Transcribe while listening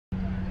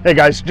Hey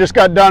guys, just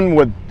got done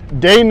with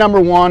day number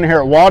 1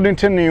 here at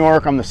Waddington, New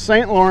York on the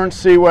St. Lawrence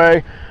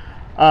Seaway.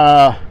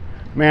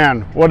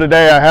 Man, what a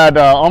day. I had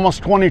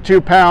almost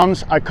 22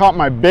 pounds. I caught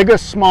my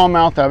biggest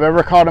smallmouth I've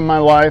ever caught in my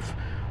life,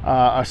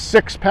 a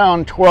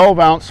 6-pound,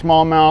 12-ounce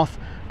smallmouth.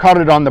 Caught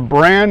it on the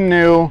brand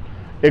new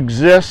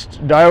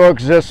Daiwa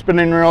Exist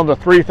spinning reel, the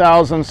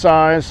 3000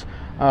 size.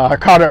 I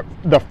caught it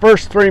the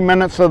first 3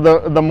 minutes of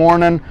the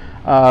morning.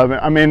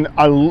 I mean,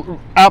 I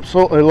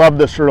absolutely love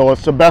this reel.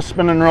 It's the best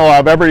spinning reel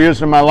I've ever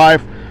used in my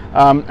life,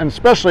 and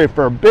especially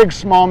for a big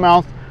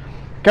smallmouth.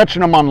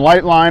 Catching them on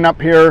light line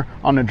up here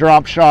on the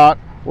drop shot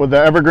with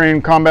the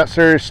Evergreen Combat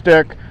Series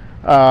stick.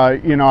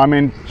 You know, I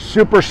mean,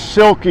 super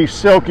silky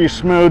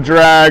smooth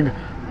drag,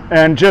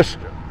 and just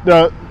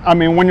I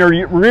mean, when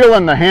you're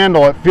reeling the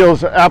handle, it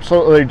feels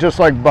absolutely just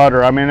like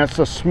butter. I mean, it's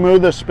the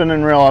smoothest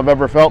spinning reel I've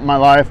ever felt in my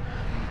life.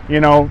 You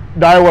know,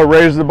 Daiwa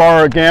raised the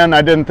bar again.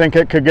 I didn't think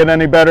it could get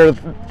any better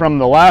from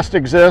the last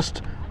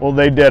Exist. Well,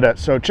 they did it.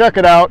 So check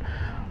it out.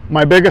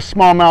 My biggest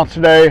smallmouth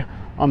today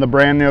on the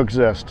brand new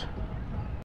Exist.